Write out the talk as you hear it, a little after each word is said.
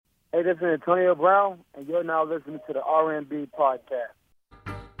Hey, this is Antonio Brown, and you're now listening to the R&B podcast.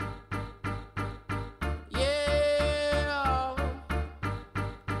 Yeah.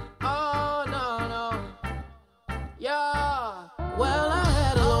 Oh, no. Yeah. Well, I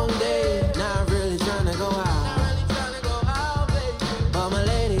had a long day. Not really trying to go out. Baby. But my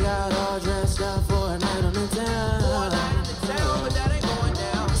lady got all dressed up for a night on the town. But that ain't going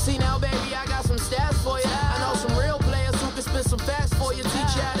down. See now, baby, I got some stats for you. I know some real players who can spit some facts for you.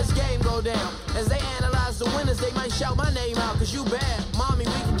 Teach you how this game go down. As they analyze the winners, they might shout my name out, cause you bad. Mommy,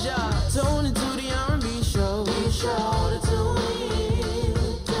 we can judge. Tune into the R&B show. Be sure to tune in.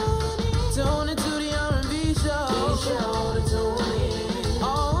 Tune into the R&B show. Be sure to tune in.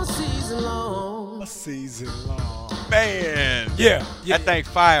 All season long. A season long. Man. Yeah. That thing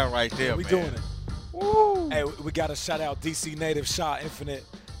fire right there, We man. doing it. Woo. Hey, we got to shout out DC Native Shot Infinite.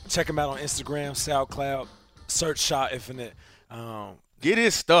 Check him out on Instagram, SoundCloud. Search Shot Infinite. Get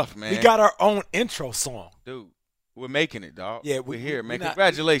his stuff, man. We got our own intro song. Dude, we're making it, dog. Yeah, we're here, man. we're not-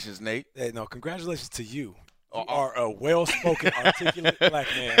 Congratulations, Nate. Hey, no, congratulations to you. Oh, You are a well-spoken, articulate black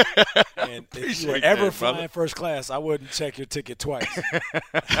man. And if you Appreciate were that, ever brother. flying first class, I wouldn't check your ticket twice.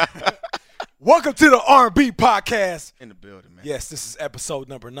 Welcome to the R&B podcast. In the building, man. Yes, this is episode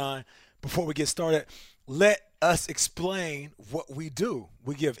number 9. Before we get started, let us explain what we do.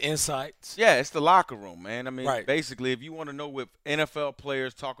 We give insights. Yeah, it's the locker room, man. I mean, Right. basically, if you want to know what NFL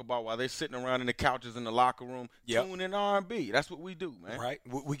players talk about while they're sitting around in the couches in the locker room, Yep. tune in R&B. That's what we do, man. Right?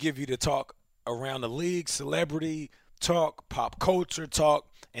 We give you the talk around the league, celebrity talk, pop culture talk,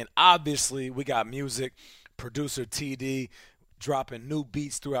 and obviously we got music. Producer TD dropping new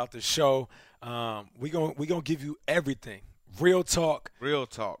beats throughout the show. We gonna give you everything, real talk Real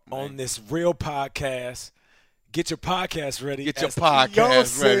talk, man. on this real podcast. Get your podcast ready. Get your as T.O.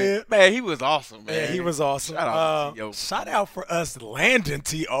 podcast ready. said. Man, he was awesome, man. Yeah, he was awesome. Shout out to T.O. Shout out for us, Landon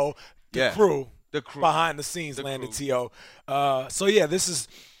T.O., the Yeah, crew, the crew. behind the scenes, The Landon crew. T.O. So yeah, this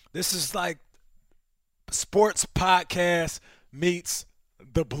is like sports podcast meets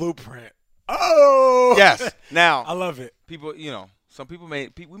the blueprint. Oh, Yes. Now, I love it. people, some people we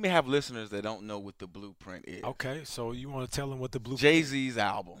may have listeners that don't know what the blueprint is. Okay, so you want to tell them what the blueprint? Jay-Z's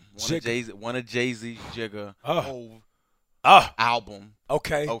album, Jigga. one of Jay-Z's Jigga Oh. album.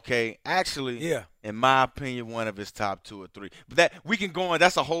 Okay. Okay, actually, Yeah. in my opinion, one of his top 2 or 3. But that we can go on.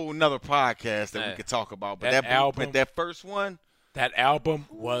 That's a whole nother podcast that Man, we could talk about. But that that blueprint, album- that first one, That album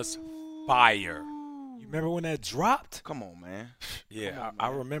was fire. You remember when that dropped? come on, man. Yeah, Come on, I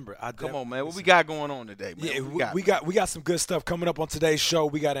man. remember. Come on, man. What we got going on today, man? Yeah, What we got some good stuff coming up on today's show.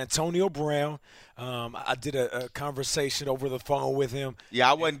 We got Antonio Brown. I did a conversation over the phone with him. Yeah,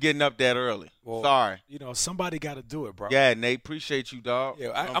 I wasn't getting up that early. Well, Sorry. You know, somebody got to do it, bro. Yeah, Nate, appreciate you, dog. Yeah,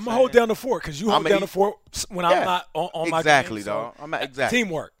 You know I'm what gonna saying? hold down the fort because you hold I'ma down the eat- fort when Yeah, I'm not on my exactly, game, so dog. I'm exactly.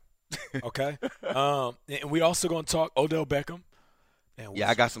 teamwork. Okay. And we also gonna talk Odell Beckham. And Yeah,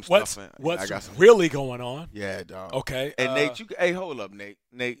 I got some what's, stuff. What's I got some. really going on? Yeah, dog. Okay. And Nate, hey, hold up, Nate.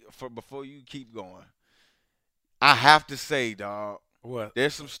 Before you keep going, I have to say, dog, What?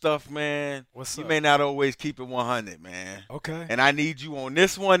 there's some stuff, man. What's you up? may not always keep it 100, man. Okay. And I need you on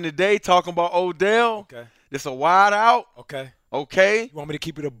this one today, talking about Odell. Okay. This a wide out, Okay. okay? You want me to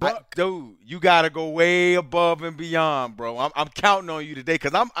keep it a buck? Dude, you gotta go way above and beyond, bro. I'm counting on you today,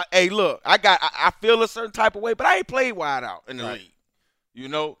 cause hey, look, I feel a certain type of way, but I ain't played wide out in the Right. league. You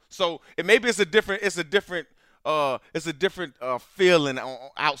know, so it's a different feeling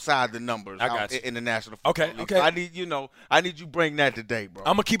outside the numbers. I got you. In the National Football Okay, League. okay. So I need you bring that today, bro.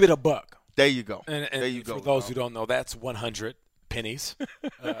 I'm gonna keep it a buck. There you go. And there you go. for those dog. who don't know, that's 100 pennies.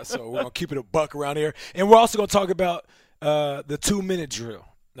 So we're gonna keep it a buck around here, and we're also gonna talk about the 2-minute drill,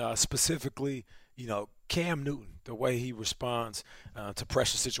 specifically, Cam Newton, the way he responds to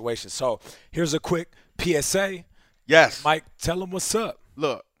pressure situations. So here's a quick PSA. Yes. Mike, tell them what's up.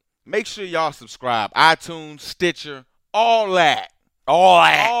 Look, make sure y'all subscribe. iTunes, Stitcher, all that. All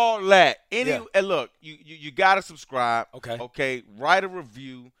that. All that. Yeah. And look, you gotta subscribe. Okay. Okay. Write a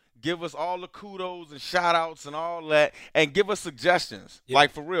review. Give us all the kudos and shout outs and all that, and give us suggestions. Yeah.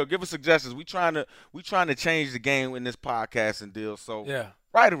 Like for real, give us suggestions. We trying to change the game in this podcast and deal. So Yeah.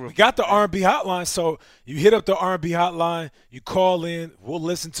 write a review. We got the R&B hotline, so you hit up the R&B hotline, you call in, we'll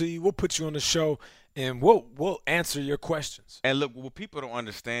listen to you, we'll put you on the show, and we'll answer your questions. And look, what people don't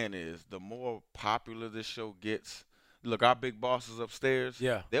understand is the more popular this show gets, look, our big bosses upstairs,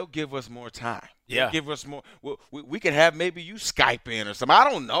 Yeah. they'll give us more time. Yeah. They'll give us more. We can have maybe you Skype in or something. I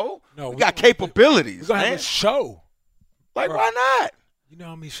don't know. No, we we got gonna have capabilities, We're going to man. have a show. Like, Bro. why not? You know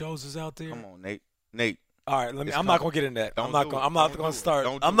how many shows is out there? Come on, Nate. All right, It's I'm not coming. gonna get into that. Don't I'm not do gonna. it. I'm not Don't gonna do it. start.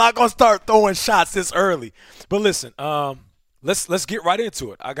 Don't do I'm it. not gonna start throwing shots this early. But listen, let's get right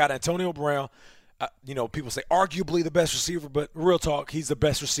into it. I got Antonio Brown. People say arguably the best receiver, but real talk, he's the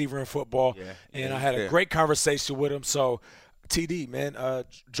best receiver in football. Yeah, and I had a great conversation with him. So, TD, man,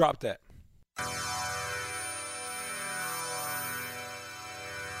 drop that.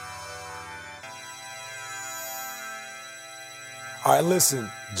 All right, listen,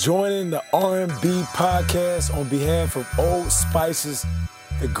 joining the R&B podcast on behalf of Old Spice's,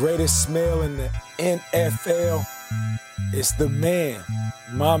 the greatest smell in the NFL, it's the man,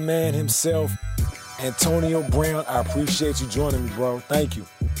 my man himself, Antonio Brown. I appreciate you joining me, bro. Thank you.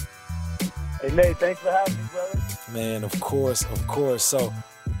 Hey, Nate, thanks for having me, brother. Man, of course. So,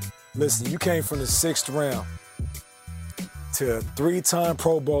 listen, you came from the 6th round to a 3-time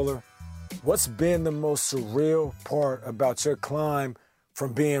Pro Bowler. What's been the most surreal part about your climb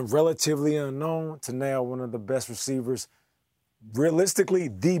from being relatively unknown to now one of the best receivers, realistically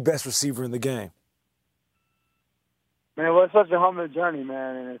the best receiver in the game? Man, well, it's such a humbling journey,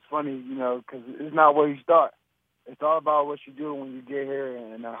 man, and it's funny, because it's not where you start. It's all about what you do when you get here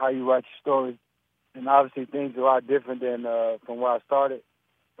and how you write your story. And obviously things are a lot different than from where I started.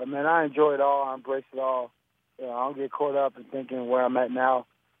 But, man, I enjoy it all. I embrace it all. I don't get caught up in thinking where I'm at now.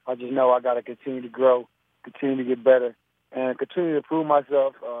 I just know I got to continue to grow, continue to get better, and continue to prove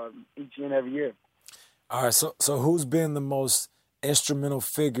myself each and every year. All right, so who's been the most instrumental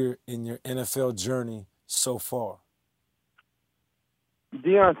figure in your NFL journey so far?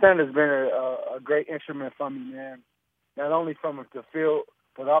 Deion Sanders has been a great instrument for me, man. Not only from the field,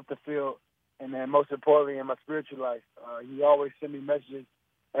 but off the field, and then most importantly in my spiritual life. He always sent me messages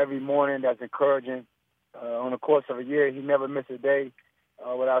every morning that's encouraging. On the course of a year, he never missed a day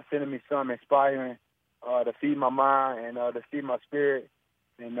without sending me something inspiring to feed my mind and to feed my spirit.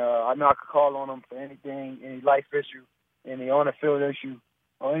 And I know I could call on him for anything, any life issue, any on-the-field issue,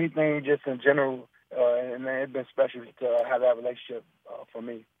 or anything just in general. And man, it's been special to have that relationship for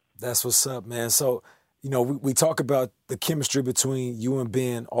me. That's what's up, man. So, we talk about the chemistry between you and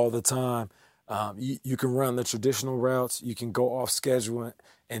Ben all the time. You can run the traditional routes. You can go off schedule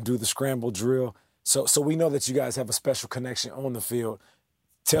and do the scramble drill. So we know that you guys have a special connection on the field.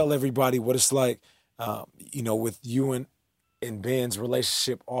 Tell everybody what it's like, with you and Ben's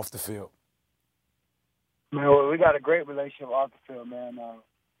relationship off the field. Man, well, we got a great relationship off the field, man.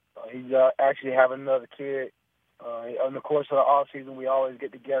 He's actually having another kid. On the course of the off season, we always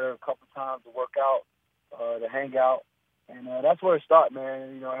get together a couple times to work out, to hang out, and that's where it starts,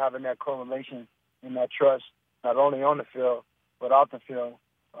 man. Having that correlation and that trust, not only on the field but off the field,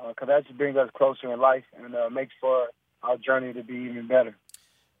 because that just brings us closer in life and makes for our journey to be even better.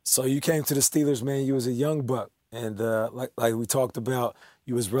 So you came to the Steelers, man. You was a young buck, and like we talked about,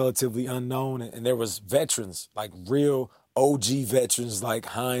 you was relatively unknown, and there was veterans, like real OG veterans, like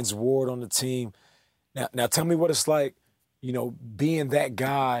Hines Ward on the team. Now tell me what it's like, being that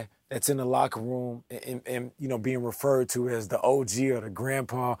guy that's in the locker room and being referred to as the OG or the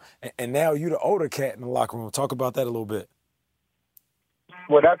grandpa, and now you the older cat in the locker room. Talk about that a little bit.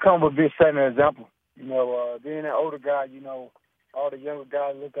 Well, that comes with being setting an example. Being an older guy, all the younger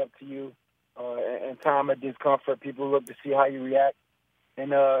guys look up to you. In time of discomfort, people look to see how you react.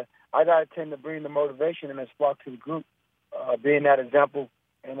 And I got to tend to bring the motivation and the spark to the group, being that example.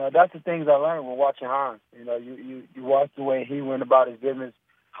 And that's the things I learned when watching Hines. You watch the way he went about his business,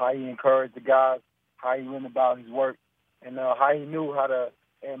 how he encouraged the guys, how he went about his work, and how he knew how to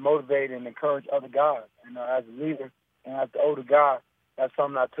motivate and encourage other guys. And as a leader and as the older guy, that's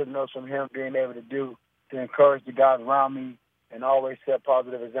something I took notes from him being able to do, to encourage the guys around me and always set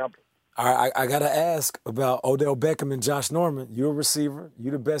positive examples. All right, I got to ask about Odell Beckham and Josh Norman. You're a receiver.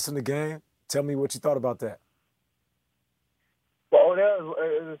 You're the best in the game. Tell me what you thought about that. Well, Odell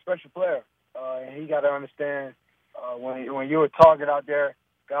is a special player, and he got to understand when you're a target out there,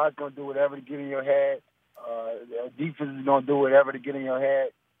 God's going to do whatever to get in your head. Defense is going to do whatever to get in your head.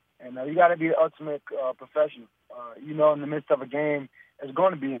 And you got to be the ultimate professional. In the midst of a game, there's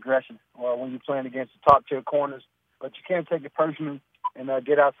going to be aggression when you're playing against the top-tier corners. But you can't take it personally and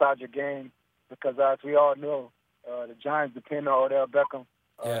get outside your game because, as we all know, the Giants depend on Odell Beckham.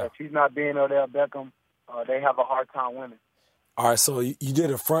 If he's not being Odell Beckham, they have a hard time winning. All right, so you did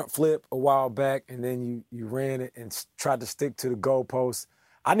a front flip a while back, and then you ran it and tried to stick to the goalpost.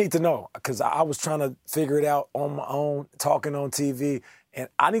 I need to know because I was trying to figure it out on my own, talking on TV, and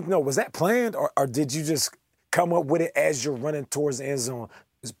I need to know, was that planned or did you just come up with it as you're running towards the end zone,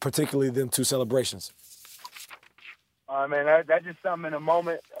 particularly them two celebrations? Man, that's just something in a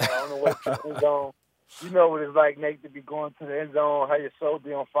moment. I don't know what's going on. You know what it's like, Nate, to be going to the end zone, how your soul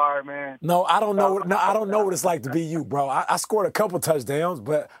be on fire, man. No, I don't know. No, I don't know what it's like to be you, bro. I scored a couple touchdowns,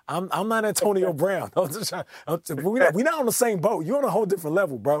 but I'm not Antonio Brown. We're not on the same boat. You're on a whole different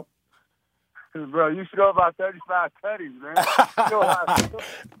level, bro. Bro, you should go about 35 tutties, man. You know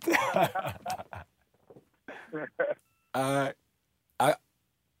how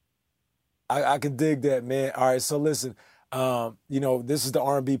I can dig that, man. All right, so listen, this is the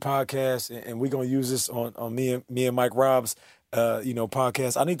R&B podcast, and we're gonna use this on me and Mike Robb's,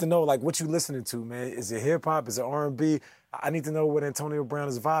 podcast. I need to know, like, what you listening to, man. Is it hip hop? Is it R&B? I need to know what Antonio Brown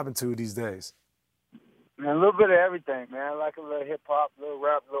is vibing to these days. Man, a little bit of everything, man. I like a little hip hop, a little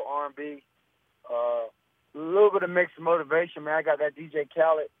rap, a little R&B. A little bit of mixed motivation, man. I got that DJ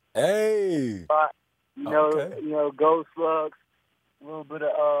Khaled. Hey. Gold Slugs. A little bit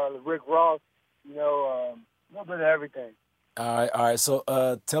of Rick Ross. A little bit of everything. All right. So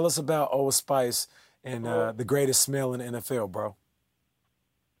tell us about Old Spice and the greatest smell in the NFL, bro.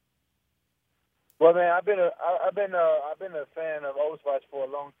 Well, man, I've been a fan of Old Spice for a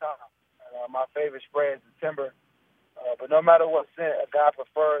long time. My favorite spray is the Timber. But no matter what scent a guy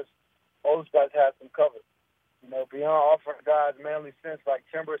prefers, Old Spice has them covered. Beyond offering guys manly scents like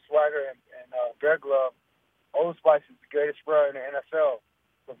Timber, Swagger, and Bear Glove, Old Spice is the greatest sprayer in the NFL,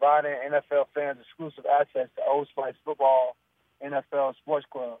 providing NFL fans exclusive access to Old Spice Football NFL Sports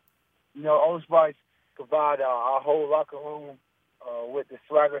Club. Old Spice provide our whole locker room with the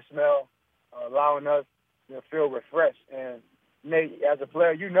Swagger smell, allowing us to feel refreshed. And Nate, as a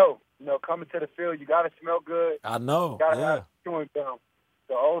player, coming to the field, you got to smell good. I know. You got to have chewing gum.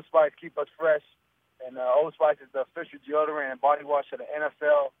 So Old Spice keep us fresh, and Old Spice is the official deodorant and body wash of the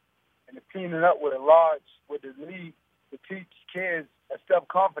NFL. And to teaming up with the league to teach kids a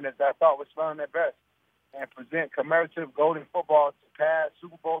self-confidence that I thought was smelling their best, and present commemorative golden football to past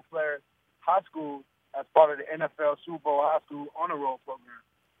Super Bowl players, high school, as part of the NFL Super Bowl High School Honor Roll program.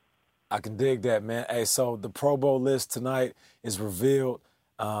 I can dig that, man. Hey, so the Pro Bowl list tonight is revealed.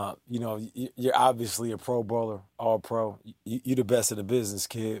 You're obviously a Pro Bowler, All-Pro. You're the best of the business,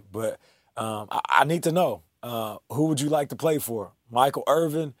 kid. But I need to know, who would you like to play for, Michael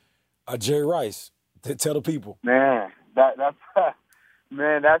Irvin or Jerry Rice? Tell the people. Man,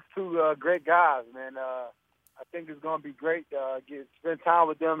 that's two great guys, man. I think it's going to be great to spend time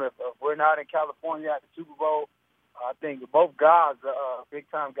with them if we're not in California at the Super Bowl. I think both guys are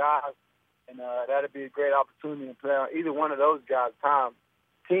big-time guys, and that'll be a great opportunity to play on either one of those guys'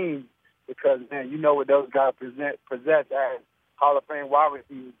 team, because, man, you know what those guys possess as Hall of Fame wide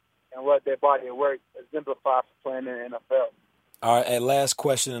receivers and what their body of work exemplifies for playing in the NFL. All right, and last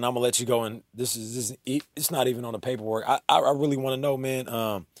question, and I'm gonna let you go. And it's not even on the paperwork. I really want to know, man,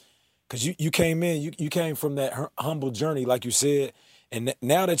 because you came in, you came from that humble journey, like you said, and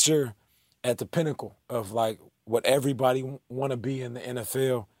now that you're at the pinnacle of like what everybody want to be in the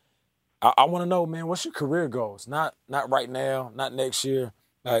NFL, I want to know, man, what's your career goals? Not right now, not next year.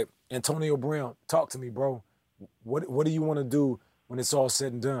 Like, Antonio Brown, talk to me, bro. What do you want to do when it's all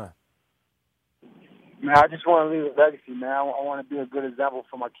said and done? Man, I just want to leave a legacy, man. I want to be a good example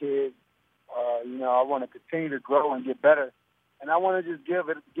for my kids. I want to continue to grow and get better. And I want to just give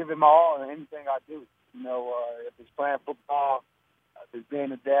it my all in anything I do. If it's playing football, if it's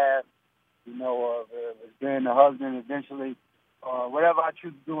being a dad, if it's being a husband eventually, whatever I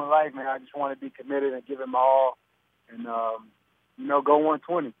choose to do in life, man, I just want to be committed and give it my all. And, go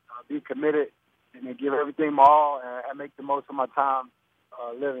 120. Be committed and then give everything my all and make the most of my time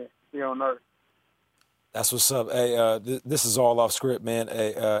living here on earth. That's what's up. Hey, this is all off script, man.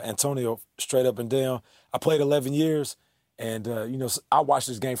 Hey, Antonio, straight up and down. I played 11 years, and, I watch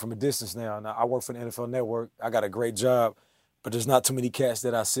this game from a distance now. Now, I work for the NFL Network. I got a great job, but there's not too many cats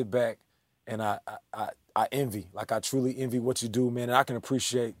that I sit back and I envy. Like, I truly envy what you do, man, and I can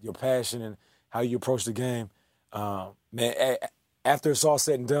appreciate your passion and how you approach the game. Man, after it's all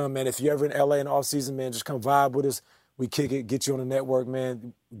said and done, man, if you're ever in L.A. in the offseason, man, just come vibe with us. We kick it, get you on the network,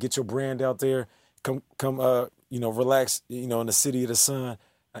 man, get your brand out there. Come, relax, in the city of the sun,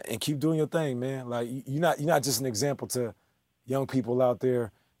 and keep doing your thing, man. Like, you're not just an example to young people out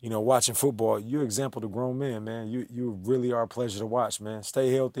there, watching football. You're an example to grown men, man. You really are a pleasure to watch, man.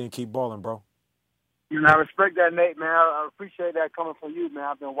 Stay healthy and keep balling, bro. I respect that, Nate, man. I appreciate that coming from you, man.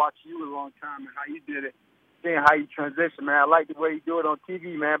 I've been watching you a long time and how you did it, seeing how you transition, man. I like the way you do it on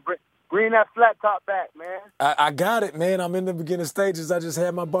TV, man. Bring that flat top back, man. I got it, man. I'm in the beginning stages. I just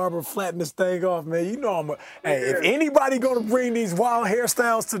had my barber flatten this thing off, man. Hey, if anybody gonna bring these wild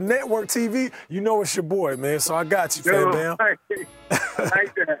hairstyles to network TV, it's your boy, man. So I got you, fam, man. I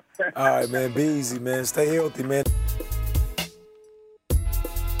like that. All right, man. Be easy, man. Stay healthy, man.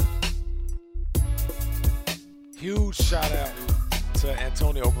 Huge shout out to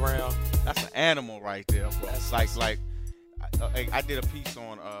Antonio Brown. That's an animal right there, bro. That's like I did a piece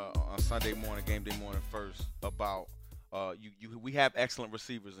on Sunday morning, game day morning first about we have excellent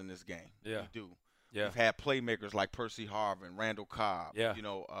receivers in this game. Yeah. We do. Yeah. We've had playmakers like Percy Harvin, Randall Cobb, Yeah.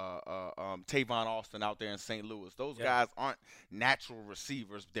 Tavon Austin out there in St. Louis. Those Yeah. guys aren't natural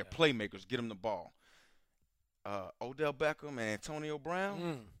receivers. They're playmakers. Get them the ball. Odell Beckham and Antonio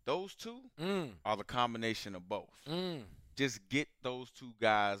Brown, those two are the combination of both. Just get those two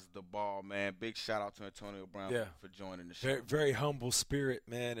guys the ball, man. Big shout out to Antonio Brown for joining the show. Very, very humble spirit,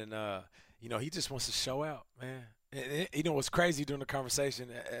 man, and he just wants to show out, man. And what's crazy during the conversation,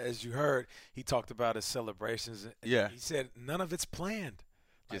 as you heard, he talked about his celebrations. Yeah. He said none of it's planned.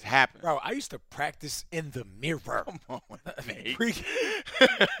 Just happened. Bro, I used to practice in the mirror. Come on, Nate.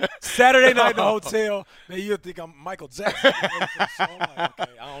 Saturday night in the hotel, man, you'd think I'm Michael Jackson. I'm like,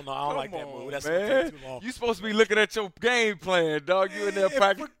 okay, I don't know. I don't like that move. That's going to take too long. You supposed to be looking at your game plan, dog. You in there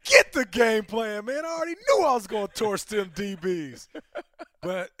practicing. Forget the game plan, man. I already knew I was going to torch them DBs.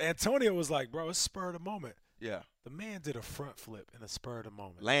 But Antonio was like, bro, it's spur of the moment. Yeah. The man did a front flip in a spur of the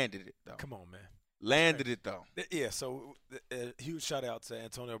moment. Landed it, though. Come on, man. Landed it, though. Yeah, so huge shout out to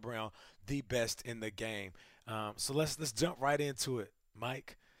Antonio Brown, the best in the game. So let's jump right into it,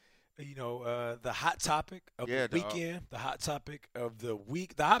 Mike. The hot topic of the weekend, the hot topic of the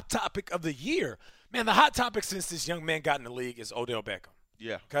week, the hot topic of the year. Man, the hot topic since this young man got in the league is Odell Beckham.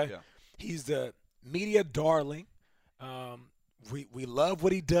 Yeah. Okay? Yeah. He's the media darling. We love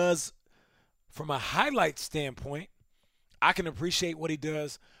what he does from a highlight standpoint. I can appreciate what he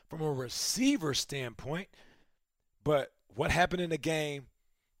does from a receiver standpoint, but what happened in the game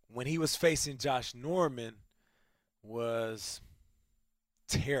when he was facing Josh Norman was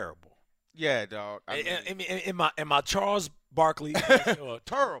terrible. Yeah, dog. I mean, in my Charles Barkley, terrible.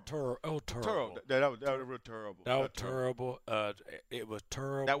 Terrible. That was real terrible. That was terrible. It was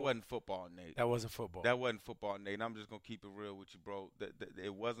terrible. That wasn't football, Nate. That wasn't football. That wasn't football, Nate. And I'm just gonna keep it real with you, bro.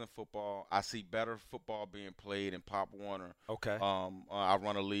 It wasn't football. I see better football being played in Pop Warner. Okay. I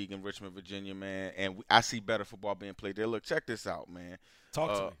run a league in Richmond, Virginia, man, and I see better football being played there. Look, check this out, man.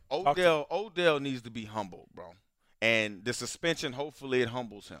 Talk to me. Odell needs to be humbled, bro. And the suspension, hopefully, it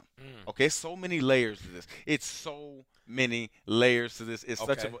humbles him. Okay, so many layers to this. It's so many layers to this. It's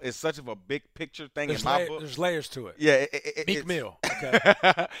such of a big picture thing in my book. There's layers to it. Yeah, Meek Mill.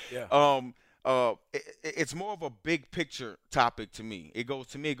 Okay. Yeah. It's more of a big picture topic to me.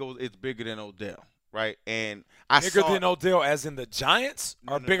 It's bigger than Odell, right? And bigger than Odell as in the Giants,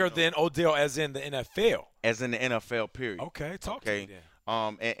 or bigger than Odell as in the NFL? As in the NFL, period. Okay, talk to me then.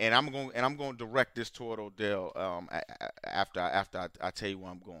 And I'm going to direct this toward Odell after I tell you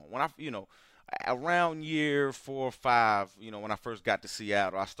where I'm going. When around year 4 or 5, when I first got to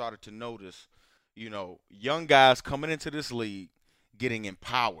Seattle, I started to notice, young guys coming into this league getting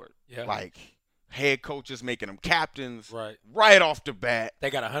empowered, like head coaches making them captains, right off the bat. They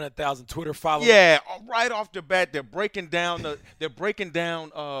got 100,000 Twitter followers. Yeah, right off the bat, they're breaking down the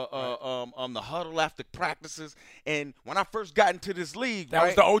huddle after practices. And when I first got into this league, that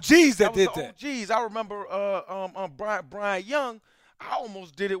was the OGs that did that. OGs. I remember Brian Young. I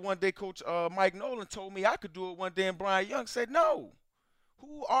almost did it one day. Coach Mike Nolan told me I could do it one day, and Brian Young said, "No,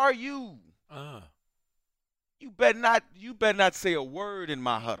 who are you? You better not say a word in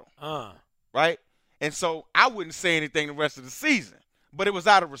my huddle." Right? And so I wouldn't say anything the rest of the season. But it was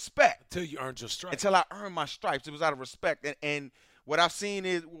out of respect. Until you earned your stripes. Until I earned my stripes. It was out of respect. And what I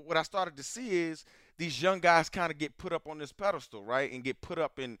started to see is these young guys kind of get put up on this pedestal, right? And get put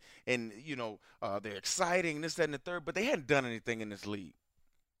up in they're exciting, this, that, and the third. But they hadn't done anything in this league.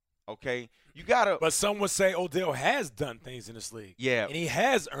 Okay? You got to. But some would say Odell has done things in this league. Yeah. And he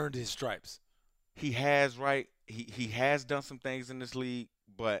has earned his stripes. He has, right? He has done some things in this league,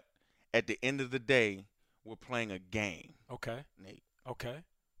 but at the end of the day, we're playing a game. Okay. Nate. Okay.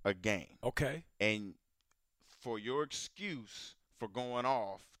 A game. Okay. And for your excuse for going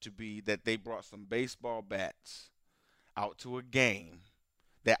off to be that they brought some baseball bats out to a game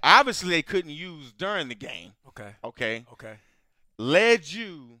that obviously they couldn't use during the game. Okay. Okay. Okay. Led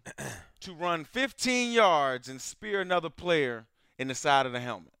you to run 15 yards and spear another player in the side of the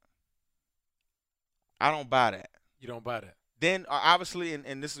helmet. I don't buy that. You don't buy that? Then, obviously,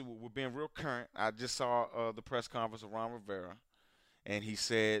 and this is, we're being real current, I just saw the press conference of Ron Rivera, and he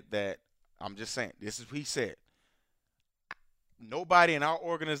said that, I'm just saying, this is what he said. Nobody in our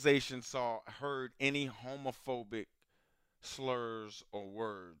organization heard any homophobic slurs or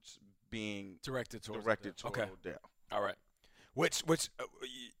words being directed toward okay. Odell. All right. Which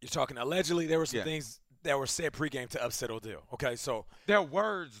you're talking, allegedly there were some things that were said pregame to upset Odell. Okay, so They're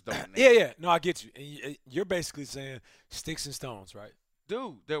words, though. Nate. yeah. No, I get you. And you're basically saying sticks and stones, right?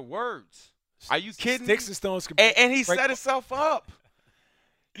 Dude, they're words. Are you kidding Sticks me? and stones can And he break- set himself up.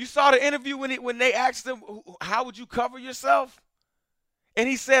 You saw the interview when they asked him, how would you cover yourself? And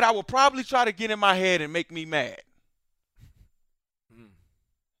he said, I will probably try to get in my head and make me mad.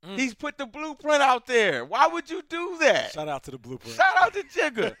 He's put the blueprint out there. Why would you do that? Shout out to the blueprint. Shout out to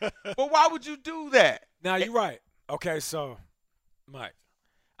Jigga. But why would you do that? Now, you're right. Okay, so, Mike,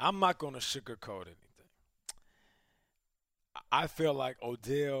 I'm not going to sugarcoat anything. I feel like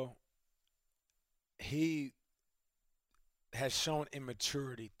Odell, he has shown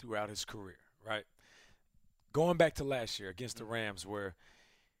immaturity throughout his career, right? Going back to last year against the Rams where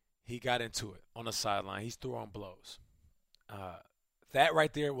he got into it on the sideline. He's throwing blows. That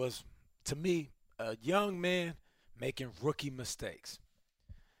right there was, to me, a young man making rookie mistakes.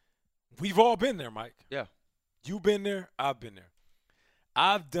 We've all been there, Mike. Yeah. You've been there. I've been there.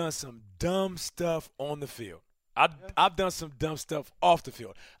 I've done some dumb stuff on the field. I've done some dumb stuff off the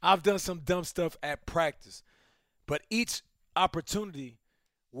field. I've done some dumb stuff at practice. But each opportunity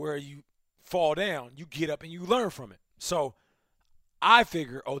where you fall down, you get up and you learn from it. So I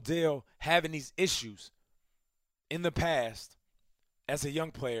figure Odell having these issues in the past as a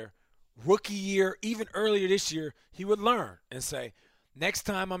young player, rookie year, even earlier this year, he would learn and say, next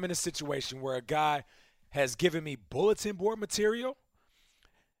time I'm in a situation where a guy has given me bulletin board material,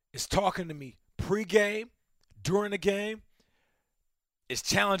 is talking to me pregame, during the game, is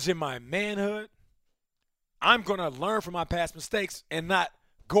challenging my manhood, I'm going to learn from my past mistakes and not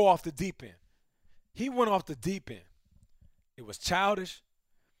go off the deep end. He went off the deep end. It was childish.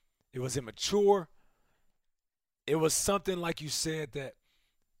 It was immature. It was something, like you said, that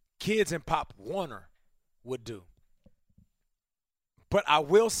kids in Pop Warner would do. But I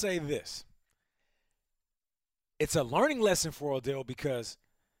will say this. It's a learning lesson for Odell because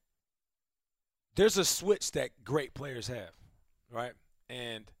there's a switch that great players have, right?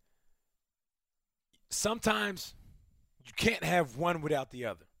 And sometimes you can't have one without the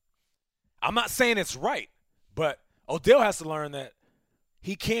other. I'm not saying it's right, but Odell has to learn that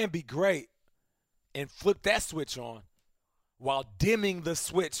he can be great and flip that switch on while dimming the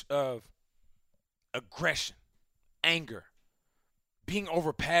switch of aggression, anger, being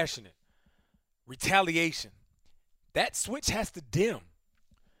overpassionate, retaliation. That switch has to dim.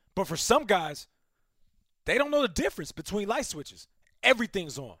 But for some guys, they don't know the difference between light switches.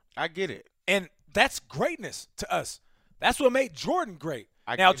 Everything's on. I get it. And that's greatness to us. That's what made Jordan great.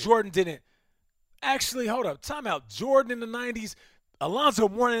 I Now, get it. Jordan didn't. Actually, hold up. Time out. Jordan in the 90s, Alonzo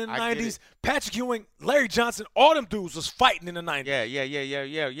Mourning in the I get 90s, it. Patrick Ewing, Larry Johnson, all them dudes was fighting in the 90s. Yeah.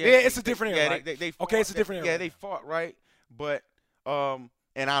 Yeah, it's a different era, right? They Okay, it's a different era. Yeah, they fought, right? But, and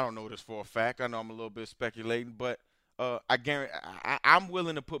I don't know this for a fact. I know I'm a little bit speculating, but I guarantee I'm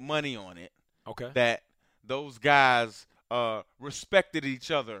willing to put money on it Okay. that those guys respected each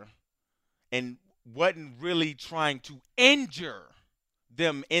other and wasn't really trying to injure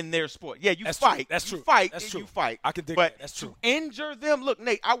them in their sport. Yeah, you That's fight. true. That's you true. Fight. That's and true. You fight. I can dig but that. That's true. to injure them, look,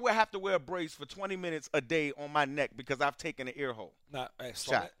 Nate, I would have to wear a brace for 20 minutes a day on my neck because I've taken an ear hole. Now, hey,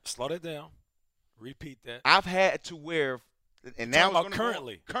 slow that down. Repeat that. I've had to wear, and now Talking it's about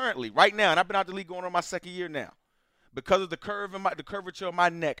gonna go- currently. right now, and I've been out the league going on my second year now. Because of the curvature of my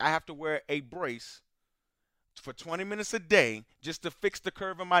neck, I have to wear a brace for 20 minutes a day just to fix the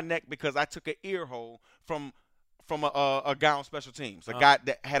curve in my neck because I took an ear hole from a guy on special teams, a guy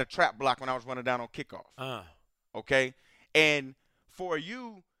that had a trap block when I was running down on kickoff. Okay, and for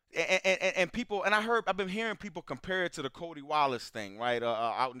you and people, and I've been hearing people compare it to the Cody Wallace thing, right,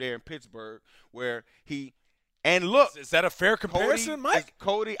 out there in Pittsburgh, where he. And look, Is that a fair comparison, Mike?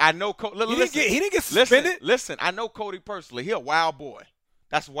 Cody, I know Cody. He didn't get suspended? Listen, I know Cody personally. He a wild boy.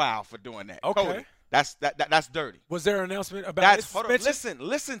 That's wild for doing that. Okay. Cody, that's dirty. Was there an announcement about his Hold on, suspension?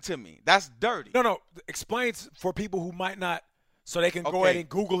 listen to me. That's dirty. No. Explain for people who might not, so they can go Okay. ahead and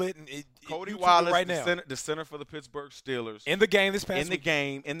Google it. And Cody YouTube it Wallace, right now. the center for the Pittsburgh Steelers. In the game this past in the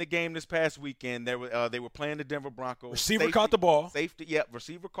week. game this past weekend, they were playing the Denver Broncos. Receiver caught the ball.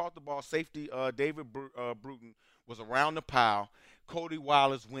 Receiver caught the ball. Safety David Bruton was around the pile. Cody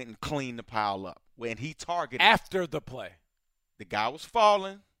Wallace went and cleaned the pile up when he targeted. After the play. The guy was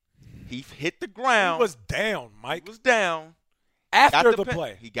falling. He hit the ground. He was down, Mike. He was down. After the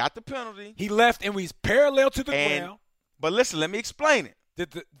play. He got the penalty. He left and was parallel to the ground. But listen, let me explain it.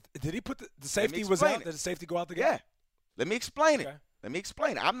 Did he put the safety was explain out? it. Did the safety go out the game? Yeah. Let me explain it. Okay. Let me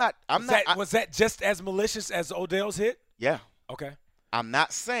explain it. Was that just as malicious as Odell's hit? Yeah. Okay. I'm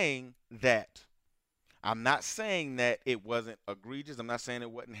not saying that. I'm not saying that it wasn't egregious. I'm not saying it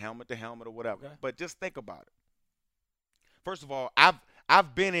wasn't helmet to helmet or whatever. Okay. But just think about it. First of all,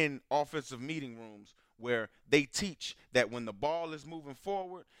 I've been in offensive meeting rooms where they teach that when the ball is moving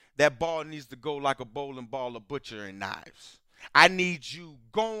forward, that ball needs to go like a bowling ball of butchering knives. I need you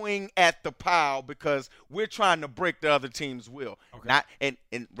going at the pile because we're trying to break the other team's will. Okay.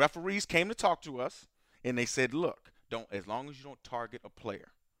 And referees came to talk to us, and they said, look, as long as you don't target a player.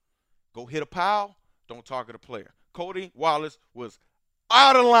 Go hit a pile, don't target a player. Cody Wallace was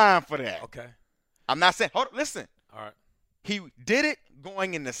out of line for that. Okay. I'm not saying, listen. All right. He did it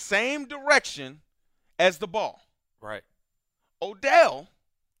going in the same direction as the ball. Right. Odell,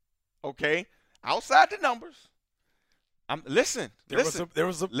 okay, outside the numbers. Listen. There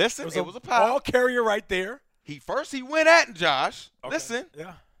was a pile. ball carrier right there. He went at Josh. Okay. Listen.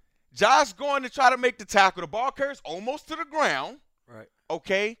 Yeah. Josh going to try to make the tackle. The ball carrier's almost to the ground. Right.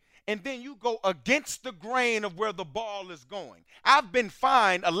 Okay. And then you go against the grain of where the ball is going. I've been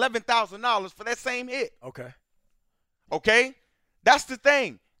fined $11,000 for that same hit. Okay. Okay? That's the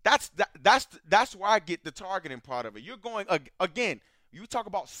thing. That's where I get the targeting part of it. You're going again. You talk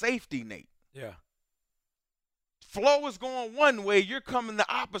about safety, Nate. Yeah. Flow is going one way. You're coming the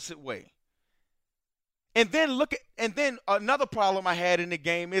opposite way. And then another problem I had in the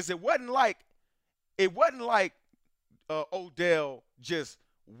game is it wasn't like Odell just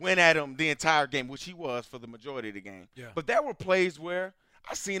went at him the entire game, which he was for the majority of the game. Yeah. But there were plays where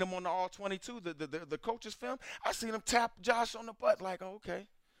I seen him on the All-22, the coach's film. I seen him tap Josh on the butt like, oh, okay,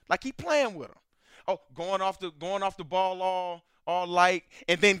 like he playing with him. Oh, going off the ball all light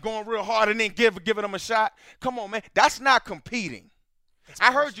and then going real hard and then giving him a shot. Come on, man, that's not competing.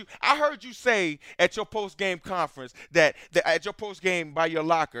 I heard you say at your post-game conference that at your post-game by your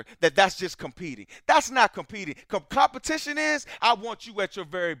locker that's just competing. That's not competing. Competition is I want you at your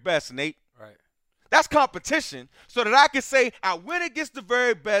very best, Nate. Right. That's competition so that I can say I went against the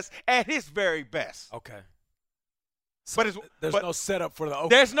very best at his very best. Okay. So there's no setup for the okey.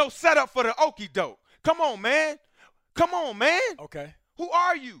 There's no setup for the okie doke. Come on, man. Okay. Who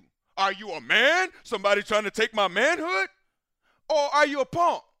are you? Are you a man? Somebody trying to take my manhood? Or are you a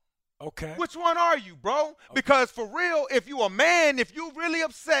punk? Okay. Which one are you, bro? Okay. Because for real, if you a man, if you really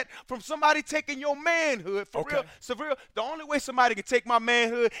upset from somebody taking your manhood, for real, the only way somebody can take my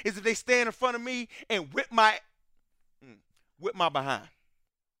manhood is if they stand in front of me and whip my behind.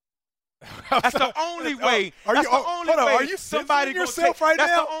 That's the only way. Are you somebody yourself right now?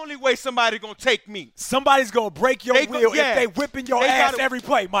 That's the only way somebody gonna take me. Somebody's gonna break your will if they whipping your ass every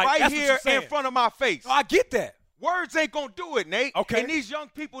play, Mike. Right that's here what you're in front of my face. I get that. Words ain't gonna do it, Nate. Okay. And these young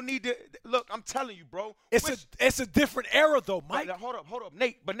people need to look. I'm telling you, bro. It's a different era, though, Mike. Hold up,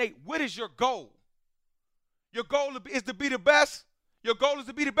 Nate. But Nate, what is your goal? Your goal is to be the best. Your goal is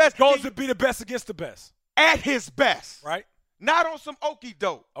to be the best. Goal is to be the best against the best. At his best, right? Not on some okie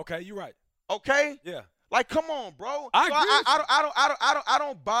doke. Okay, you're right. Okay. Yeah. Like, come on, bro. I agree. I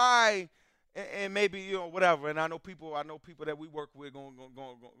don't buy, and maybe whatever. And I know people that we work with going,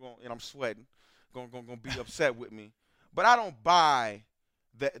 and I'm sweating. Going be upset with me, but I don't buy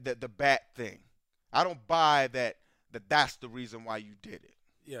the bat thing. I don't buy that's the reason why you did it.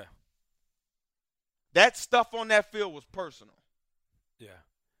 Yeah. That stuff on that field was personal. Yeah.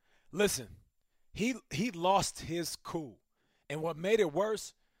 Listen, he lost his cool, and what made it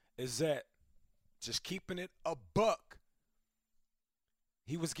worse is that just keeping it a buck,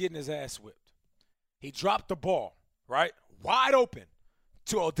 he was getting his ass whipped. He dropped the ball, right, wide open.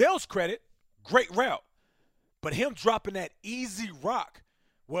 To Odell's credit. Great route. But him dropping that easy rock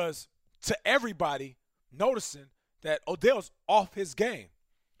was, to everybody, noticing that Odell's off his game,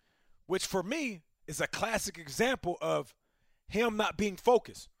 which for me is a classic example of him not being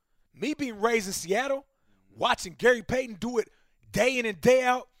focused. Me being raised in Seattle, watching Gary Payton do it day in and day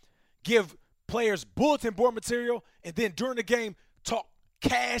out, give players bulletin board material, and then during the game talk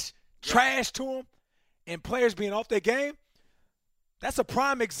trash to them, and players being off their game. That's a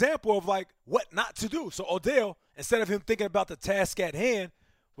prime example of, like, what not to do. So Odell, instead of him thinking about the task at hand,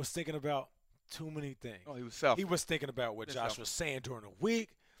 was thinking about too many things. Oh, he was selfish. He was thinking about what Josh was saying during the week.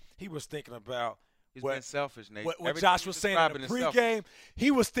 He was thinking about being selfish, Nate. What Josh was saying in the pregame.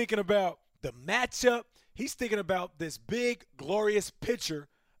 He was thinking about the matchup. He's thinking about this big, glorious picture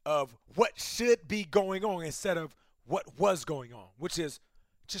of what should be going on instead of what was going on, which is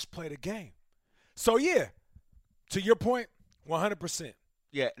just play the game. So, yeah, to your point, 100%.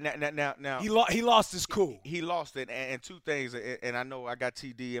 Yeah. Now he lost his cool. He lost it, and two things. And I know I got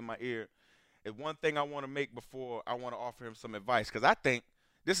TD in my ear. And one thing I want to make before I want to offer him some advice, because I think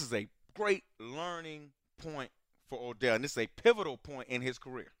this is a great learning point for Odell, and this is a pivotal point in his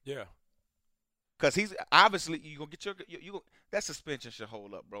career. Yeah. Because he's obviously you gonna get that suspension should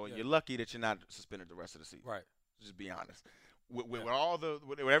hold up, bro. And you're lucky that you're not suspended the rest of the season. Right. Just be honest. With all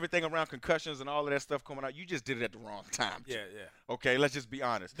with everything around concussions and all of that stuff coming out, you just did it at the wrong time. Yeah. Okay, let's just be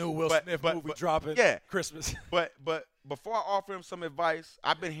honest. New Will Smith movie dropping. Yeah. Christmas. But before I offer him some advice,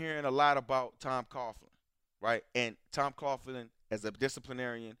 I've been hearing a lot about Tom Coughlin, right? And Tom Coughlin, as a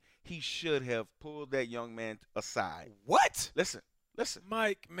disciplinarian, he should have pulled that young man aside. What? Listen.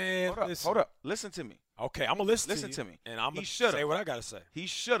 Mike, man, Hold up. Listen to me. Okay, I'm going to Listen to me. And I'm going to say what I got to say. He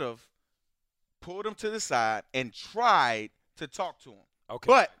should have pulled him to the side and tried to talk to him. Okay.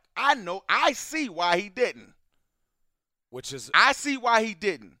 But I see why he didn't. I see why he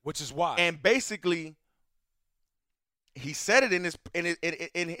didn't. Which is why. And basically, he said it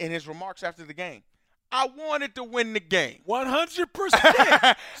in his remarks after the game. I wanted to win the game.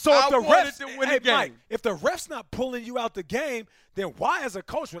 100%. So if the refs to win the game. Mike, if the ref's not pulling you out the game, then why as a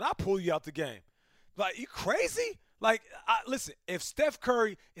coach would I pull you out the game? Like, you crazy? Like, listen, if Steph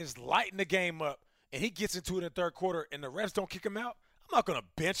Curry is lighting the game up and he gets into it in the third quarter and the refs don't kick him out, I'm not going to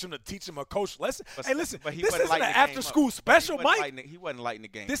bench him to teach him a coach lesson. Hey, listen, this isn't an after-school special, Mike. He wasn't lighting the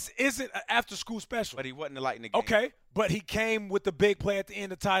game. This isn't an after-school special. But he wasn't lighting the game. Okay, but he came with the big play at the end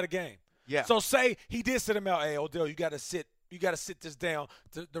to tie the game. Yeah. So say he did sit him out. Hey, Odell, you got to sit this down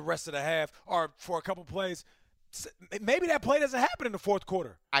the rest of the half or for a couple plays. Maybe that play doesn't happen in the fourth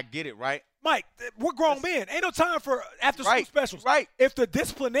quarter. I get it, right? Mike, we're grown men. Ain't no time for after-school specials. Right. If the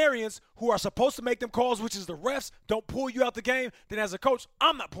disciplinarians who are supposed to make them calls, which is the refs, don't pull you out the game, then as a coach,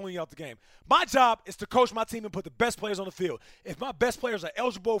 I'm not pulling you out the game. My job is to coach my team and put the best players on the field. If my best players are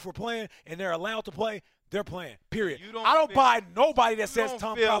eligible for playing and they're allowed to play, they're playing, period. I don't buy nobody that says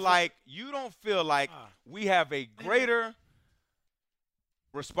Tom Coughlin. You don't feel like we have a greater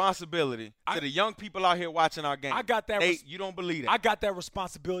responsibility to the young people out here watching our game. I got that. Nate, you don't believe that. I got that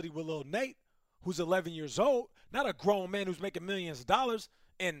responsibility with little Nate, who's 11 years old, not a grown man who's making millions of dollars,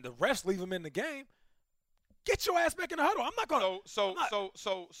 and the refs leave him in the game. Get your ass back in the huddle. I'm not going to.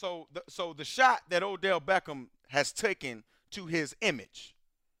 So the shot that Odell Beckham has taken to his image,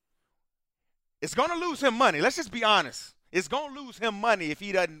 it's going to lose him money. Let's just be honest. It's going to lose him money if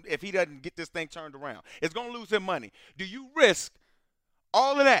he doesn't get this thing turned around. It's going to lose him money. Do you risk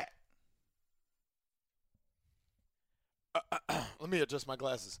all of that? Let me adjust my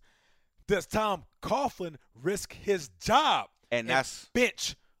glasses. Does Tom Coughlin risk his job and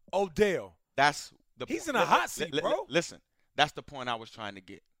bench Odell? He's in a hot seat, bro. Listen, that's the point I was trying to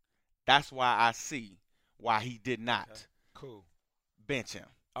get. That's why I see why he did not bench him.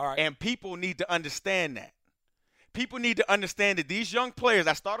 All right. And people need to understand that. People need to understand that these young players,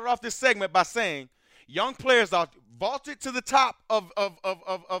 I started off this segment by saying, young players are vaulted to the top of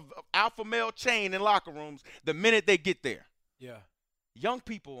alpha male chain in locker rooms the minute they get there. Yeah. Young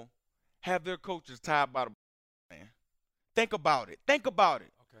people have their coaches tied by the man. Think about it. Okay.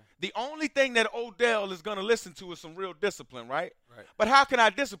 The only thing that Odell is going to listen to is some real discipline, right? Right. But how can I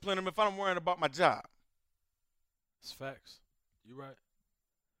discipline him if I'm worrying about my job? It's facts. You're right.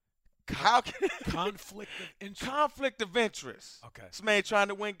 Conflict of interest. Okay. This man trying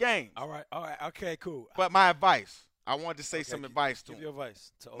to win games. All right. Okay, cool. But my advice, I wanted to say some advice to him. Give your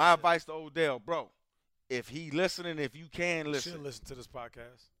advice to Odell. My advice to Odell, bro, if he listening, if you can listen. You should listen to this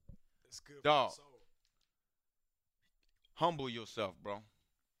podcast. It's good. Dog. Humble yourself, bro.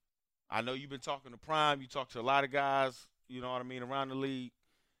 I know you've been talking to Prime. You talk to a lot of guys, you know what I mean, around the league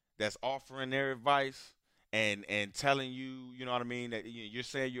that's offering their advice. And telling you, you know what I mean, that you're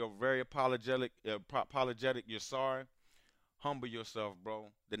saying you're very apologetic, you're sorry. Humble yourself,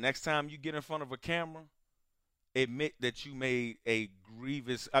 bro. The next time you get in front of a camera, admit that you made a grave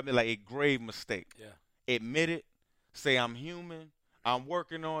mistake. Yeah. Admit it. Say, I'm human. I'm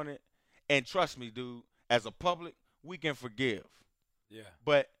working on it. And trust me, dude, as a public, we can forgive. Yeah.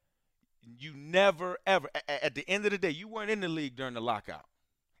 But you never, ever, at the end of the day, you weren't in the league during the lockout.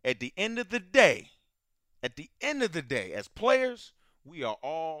 At the end of the day, as players, we are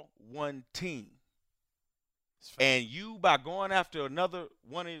all one team. And you, by going after another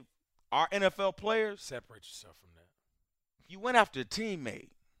one of our NFL players, separate yourself from that. You went after a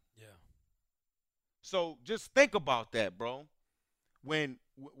teammate. Yeah. So just think about that, bro. When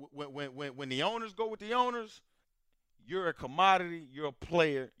the owners go with the owners, you're a commodity, you're a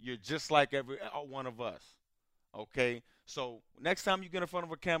player, you're just like every one of us. Okay? So next time you get in front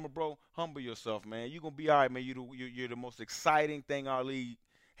of a camera, bro, humble yourself, man. You're going to be all right, man. You're the most exciting thing our league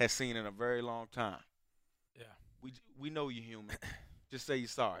has seen in a very long time. Yeah. We know you're human. Just say you're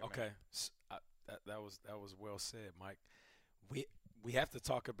sorry. Okay. That was well said, Mike. We have to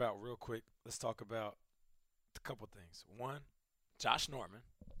talk about real quick. Let's talk about a couple things. One, Josh Norman.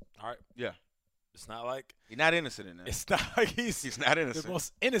 All right. Yeah. It's not like He's not innocent in that. it's not like He's not the innocent.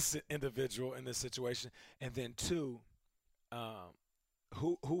 most innocent individual in this situation. And then two,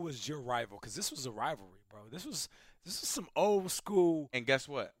 who was your rival? Because this was a rivalry, bro. This was some old school And guess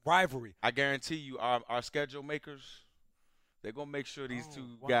what? rivalry. I guarantee you, our schedule makers, they're gonna make sure these two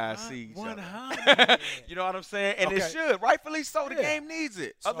guys see each other. 100. You know what I'm saying? And Okay. it should, rightfully so. The Yeah. game needs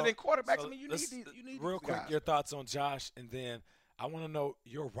it. Other than quarterbacks, I mean, you need these real quick guys. your thoughts on Josh, and then I want to know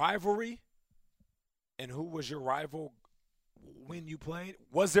your rivalry and who was your rival when you played.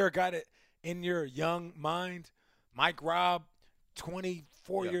 Was there a guy that in your young mind, Mike Robb,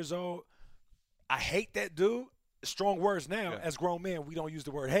 24 years old? I hate that dude. Strong words now. Yeah. As grown men, we don't use the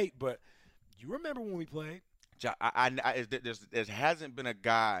word hate, but you remember when we played? There hasn't been a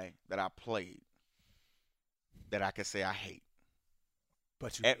guy that I played that I could say I hate.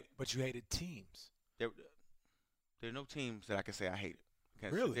 But you hated teams. There are no teams that I can say I hated.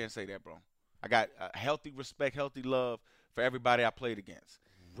 Really? Can't say that, bro. I got healthy respect, healthy love for everybody I played against.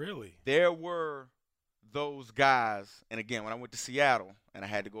 Really? There were those guys, and again, when I went to Seattle and I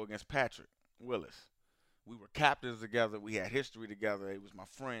had to go against Patrick Willis, we were captains together. We had history together. He was my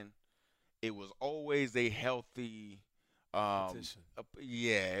friend. It was always a healthy Competition.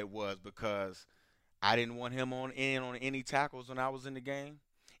 yeah, it was, because I didn't want him on any tackles when I was in the game.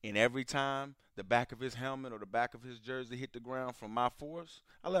 And every time the back of his helmet or the back of his jersey hit the ground from my force,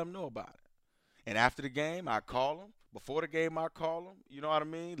 I let him know about it. And after the game, I call him. Before the game, I call him. You know what I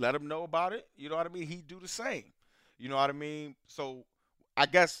mean? Let him know about it. You know what I mean? He'd do the same. You know what I mean? So I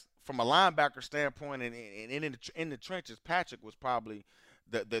guess from a linebacker standpoint and in the trenches, Patrick was probably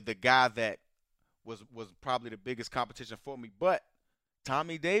the guy that was probably the biggest competition for me. But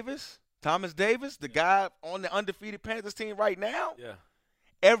Thomas Davis, the guy on the undefeated Panthers team right now, Yeah.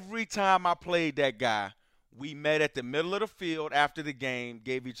 every time I played that guy, we met at the middle of the field after the game,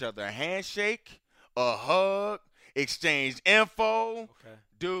 gave each other a handshake, a hug, exchanged info. Okay.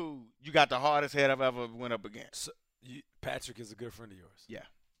 Dude, you got the hardest head I've ever went up against. So Patrick is a good friend of yours. Yeah.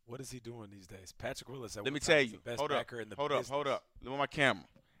 What is he doing these days? Patrick Willis. Let me tell you. the best Hold up. backer in the Hold business. up. Look at my camera.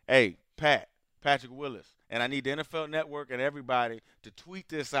 Hey, Patrick Willis. And I need the NFL Network and everybody to tweet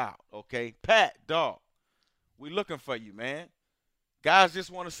this out, okay? Pat, dog, we looking for you, man. Guys just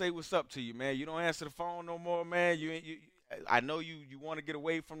want to say what's up to you, man. You don't answer the phone no more, man. I know you want to get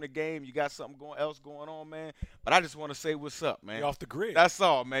away from the game. You got something else going on, man. But I just want to say what's up, man. You're off the grid. That's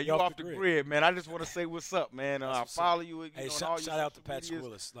all, man. You You're off the grid, man. I just want to say what's up, man. I what's follow you. Hey, on all shout your out to social Patrick medias.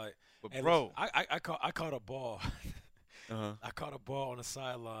 Willis. Like, But hey, bro, listen, I caught a ball. uh-huh. I caught a ball on the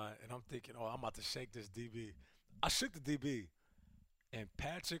sideline, and I'm thinking, oh, I'm about to shake this DB. I shook the DB, and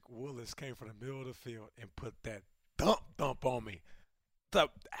Patrick Willis came from the middle of the field and put that thump on me. The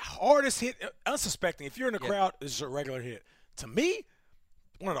hardest hit, unsuspecting. If you're in the crowd, it's a regular hit. To me,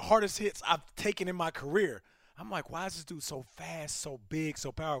 one of the hardest hits I've taken in my career. I'm like, why is this dude so fast, so big,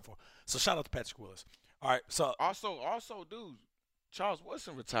 so powerful? So shout out to Patrick Willis. All right, so also, dude, Charles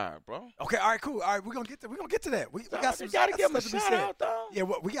Woodson retired, bro. okay, all right, cool. All right, we're gonna get to that. We got some. You gotta give him a stuff to be shout said. out, though. Yeah,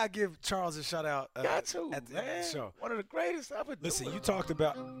 well, we gotta give Charles a shout out. Got to, at the man. end of the show. One of the greatest ever. Listen, do you it. talked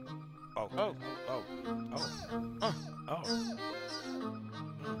about. Oh.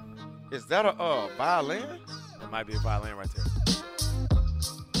 Is that a violin? That might be a violin right there.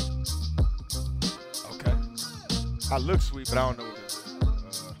 Okay. I look sweet, but I don't know what this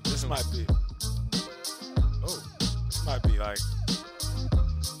is. This might be. Oh, this might be like.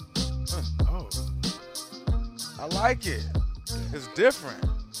 Oh, I like it. It's different.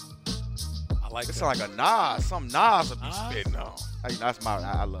 I like It's that. like a Nas. Some Nas would be Nas? spitting on. Hey, that's my.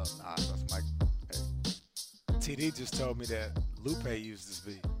 I love Nas. That's my. Hey. TD just told me that Lupe used this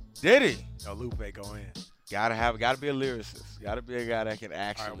beat. Did he? No, Lupe go in. Gotta be a lyricist. Gotta be a guy that can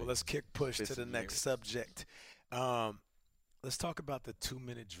actually. All right, well, let's kick push to the Listen, next subject. Let's talk about the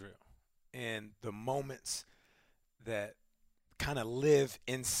 2-minute drill and the moments that kind of live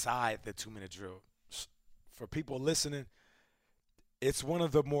inside the 2-minute drill. For people listening, it's one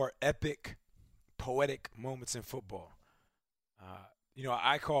of the more epic, poetic moments in football.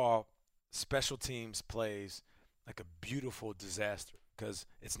 I call special teams plays like a beautiful disaster because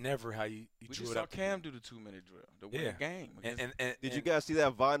it's never how you we drew just it saw up. Cam do the 2-minute drill. The winning game. And Did you guys see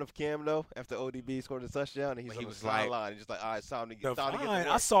that vine of Cam though? After ODB scored a touchdown, and But he's he on was the like- sideline, just like, all right, it's time to the get to vine,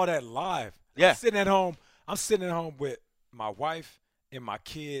 I work. saw that live. Yeah. I'm sitting at home with my wife and my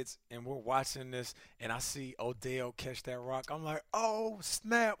kids, and we're watching this, and I see Odell catch that rock. I'm like, oh,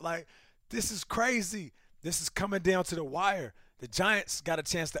 snap. Like, this is crazy. This is coming down to the wire. The Giants got a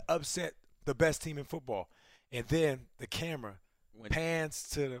chance to upset the best team in football. And then the camera pans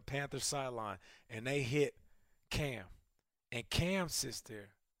to the Panthers sideline, and they hit Cam. And Cam sits there.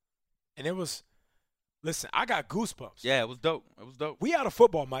 And it was Listen, I got goosebumps. Yeah, it was dope. It was dope. We out of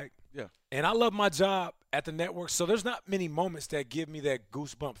football, Mike. Yeah. And I love my job at the network, so there's not many moments that give me that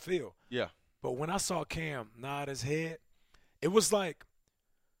goosebump feel. Yeah. But when I saw Cam nod his head, it was like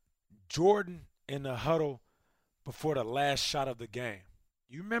Jordan in the huddle before the last shot of the game.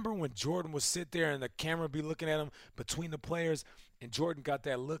 You remember when Jordan would sit there and the camera be looking at him between the players, and Jordan got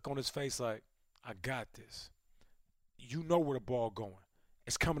that look on his face like, I got this. You know where the ball going.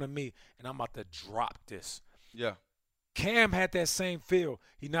 It's coming to me, and I'm about to drop this. Yeah. Cam had that same feel.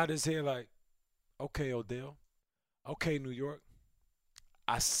 He nodded his head like, okay, Odell. Okay, New York.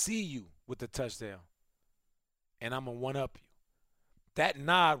 I see you with the touchdown, and I'm going to one-up you. That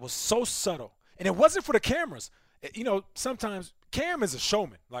nod was so subtle, and it wasn't for the cameras. You know, sometimes Cam is a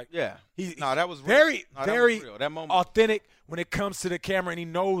showman. Like, Yeah. he's That was real. very, No, very that was real. That moment, authentic when it comes to the camera, and he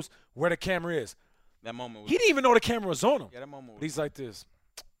knows where the camera is. that moment was He didn't even know the camera was on him. Yeah, that moment But was he's like this,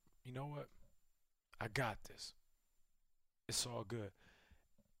 you know what? I got this. It's all good.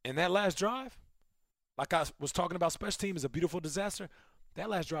 And that last drive, like I was talking about, special team is a beautiful disaster. That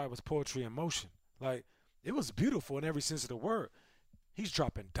last drive was poetry in motion. Like, it was beautiful in every sense of the word. He's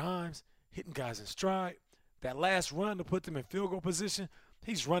dropping dimes, hitting guys in stride. That last run to put them in field goal position,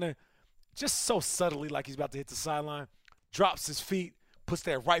 he's running just so subtly like he's about to hit the sideline, drops his feet, puts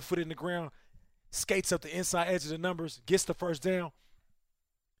that right foot in the ground, skates up the inside edge of the numbers, gets the first down.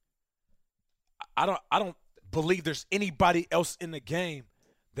 I don't believe there's anybody else in the game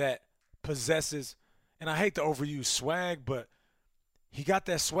that possesses, and I hate to overuse swag, but he got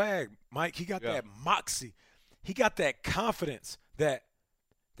that swag, Mike. He got that moxie. He got that confidence that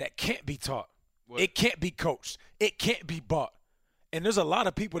can't be taught. What? It can't be coached. It can't be bought. And there's a lot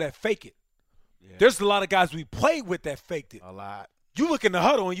of people that fake it. Yeah. There's a lot of guys we played with that faked it. a lot. You look in the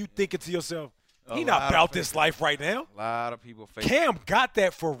huddle and you thinking to yourself, he not about this life right now. A lot of people fake. Cam got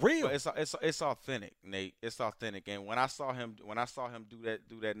that for real. But it's authentic, Nate. It's authentic. And when I saw him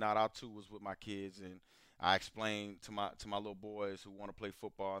do that nod, I too was with my kids, and I explained to my little boys who want to play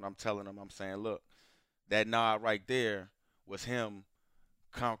football, and I'm telling them, I'm saying, look, that nod right there was him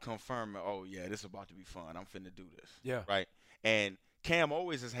confirming, oh yeah, this is about to be fun. I'm finna do this. Yeah. Right. And Cam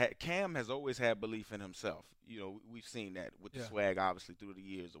has always had belief in himself. You know, we've seen that with the swag, obviously, through the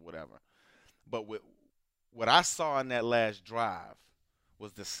years or whatever. But what I saw in that last drive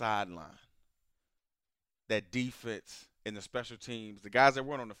was the sideline. That defense and the special teams, the guys that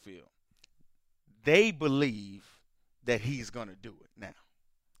weren't on the field, they believe that he's going to do it now.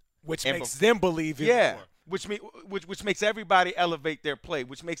 Which And makes them believe it Yeah, more. which makes everybody elevate their play,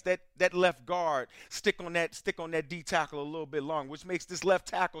 which makes that left guard stick on that D tackle a little bit long, which makes this left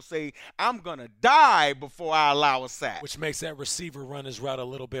tackle say, I'm gonna die before I allow a sack. Which makes that receiver run his route a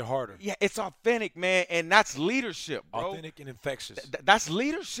little bit harder. Yeah, it's authentic, man, and that's leadership, bro. Authentic and infectious. That's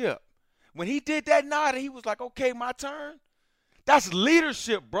leadership. When he did that nod and he was like, okay, my turn, that's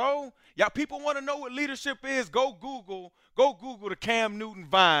leadership, bro. Y'all people want to know what leadership is, go Google the Cam Newton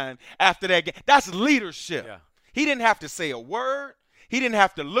Vine after that game. That's leadership. Yeah. He didn't have to say a word. He didn't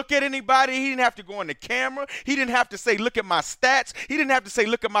have to look at anybody. He didn't have to go on the camera. He didn't have to say, look at my stats. He didn't have to say,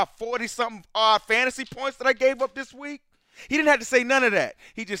 look at my 40-something fantasy points that I gave up this week. He didn't have to say none of that.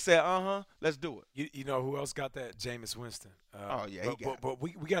 He just said, let's do it. You know who else got that? Jameis Winston. But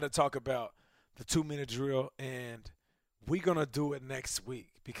we got to talk about the 2-minute drill, and we're going to do it next week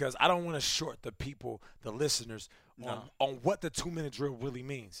because I don't want to short the people, the listeners, on what the 2-minute drill really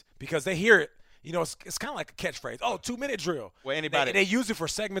means because they hear it. You know, it's kind of like a catchphrase. Oh, 2-minute drill. Well, anybody they use it for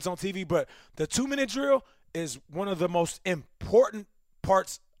segments on TV, but the 2-minute drill is one of the most important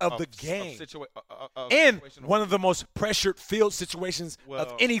parts of the game and one of the most pressured field situations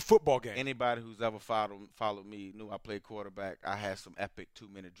of any football game. Anybody who's ever followed me knew I played quarterback. I had some epic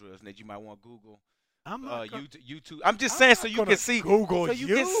 2-minute drills. Nate, you might want to Google. I'm not YouTube. I'm just saying so you can see. Google so you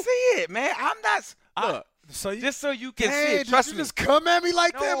can see it, man. I'm not. Look. Just so you can see it. Trust you me. Just come at me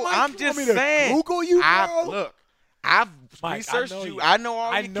like that, Mike. I'm just saying. Google you, bro. I've Mike, researched I you. you. I know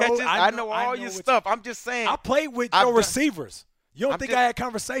all your catches. I know all your stuff. I'm just saying. I played with your receivers. You don't think I had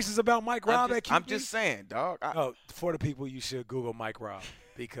conversations about Mike Robb at QB? I'm just saying, dog. For the people, you should Google Mike Robb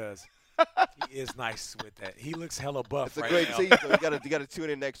because he is nice with that. He looks hella buff right now. It's a great season. You got to tune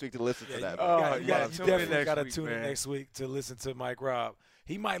in next week to listen to that. You definitely got to tune in next week to listen to Mike Robb.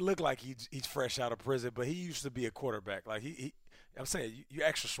 He might look like he's fresh out of prison, but he used to be a quarterback. Like I'm saying, you're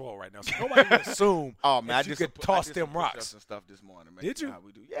extra swole right now, so nobody would assume that you could toss them rocks and stuff this morning, man. Did you? How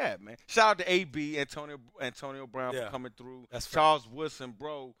we do? Yeah, man. Shout out to AB Antonio Brown for coming through. That's Charles Woodson,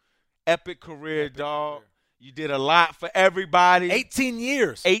 bro. Epic career, dog. You did a lot for everybody. 18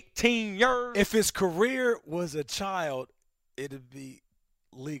 years. 18 years. If his career was a child, it'd be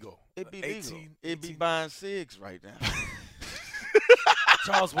legal. It'd be 18, legal. It'd be 18. buying cigs right now.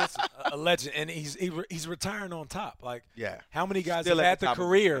 Charles Woodson, a legend, and he's retiring on top. Like, Yeah. how many guys Still have at had the the top of his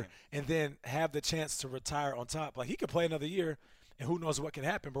career game. and then have the chance to retire on top? Like, he could play another year, and who knows what can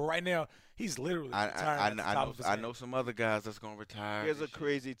happen. But right now, he's literally retiring at the top of his I game. know some other guys that's gonna retire. Here's a and shit.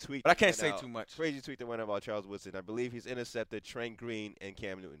 crazy tweet. But I can't that say went out. too much. Crazy tweet that went out about Charles Woodson. I believe he's intercepted Trent Green and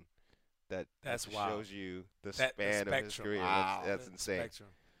Cam Newton. That's wild. Shows you the That- the span of his spectrum. career. Wow. That's The insane. spectrum.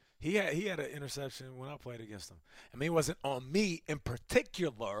 He had an interception when I played against him. I mean, it wasn't on me in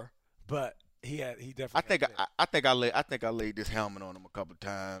particular, but he definitely. I think I laid this helmet on him a couple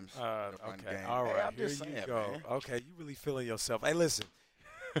times. in the run Okay, game. all Hey, right, I'm here just you saying, go. man. Okay, you really feeling yourself. Hey, listen,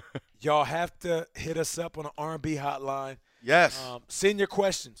 y'all have to hit us up on the R&B hotline. Yes. Send your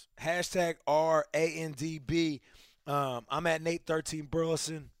questions. Hashtag RANDB. I'm at Nate13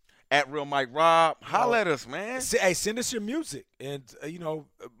 Burleson. At Real Mike Rob, holla at us, man. Hey, send us your music. And,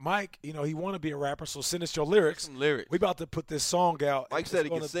 Mike, he want to be a rapper, so send us your lyrics. Some lyrics. We about to put this song out. Mike It's said he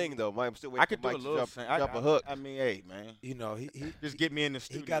gonna can sing, though. Mike, I'm still I waiting could for do a Mike to little drop, thing. drop a hook. I mean, hey, man. He Just get me in the he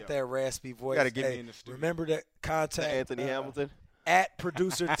studio. got that raspy voice. gotta get me Hey, in the studio. Remember to contact Anthony Hamilton at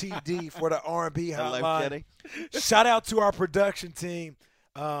producer TD for the R&B and Life hotline. Kenny. Shout out to our production team.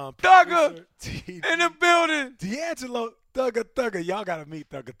 Thugger TD, in the building. D'Angelo, Thugger. Y'all got to meet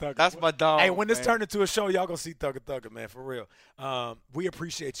Thugger. That's my dog. Hey, when this man. turned into a show, y'all going to see Thugger, man, for real. We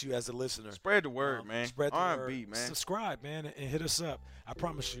appreciate you as a listener. Spread the word, man. Spread the R&B, word. man. Subscribe, man, and hit us up. I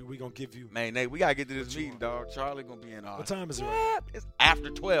promise you, we're going to give you. Man, Nate, we gotta get to this What you meeting, dog. Charlie gonna be in our. What time is it right It's after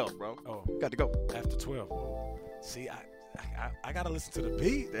 12, bro. Oh, Got to go. after 12. See, I got to listen to the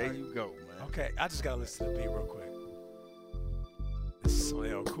beat. There Like, you go, man. Okay, I just got to listen to the beat real quick. This is some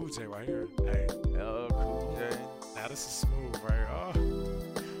L Cool J right here. Hey, Cool J. now this is smooth right here. Oh,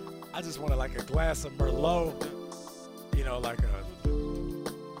 I just wanted like a glass of Merlot, like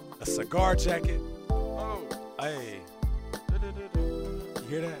a cigar jacket. Oh. Hey, you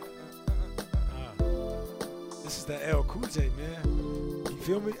hear that? This is that L Cool J, man. You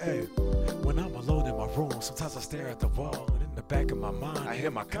feel me? Hey, when I'm alone in my room, sometimes I stare at the wall, and in the back of my mind, I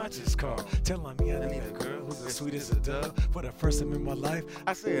hear my conscience call, telling me I need a girl who's as sweet as a dove. For the first time in my life,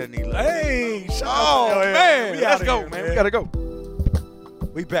 I said I need love. hey, shout Oh, out to man. We Let's outta go, here, man. We got to go.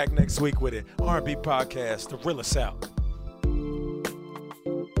 We back next week with it. R&B podcast, the realest out.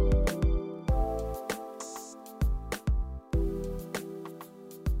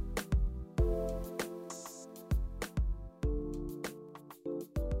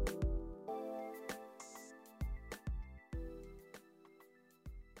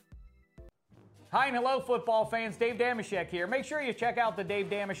 Hi and hello, football fans. Dave Damashek here. Make sure you check out the Dave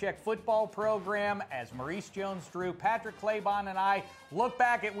Damashek football program as Maurice Jones-Drew, Patrick Claybon, and I look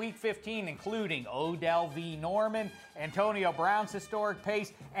back at Week 15, including Odell v. Norman, Antonio Brown's historic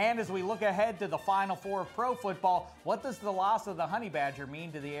pace, and as we look ahead to the Final Four of pro football, what does the loss of the Honey Badger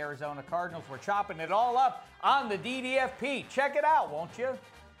mean to the Arizona Cardinals? We're chopping it all up on the DDFP. Check it out, won't you?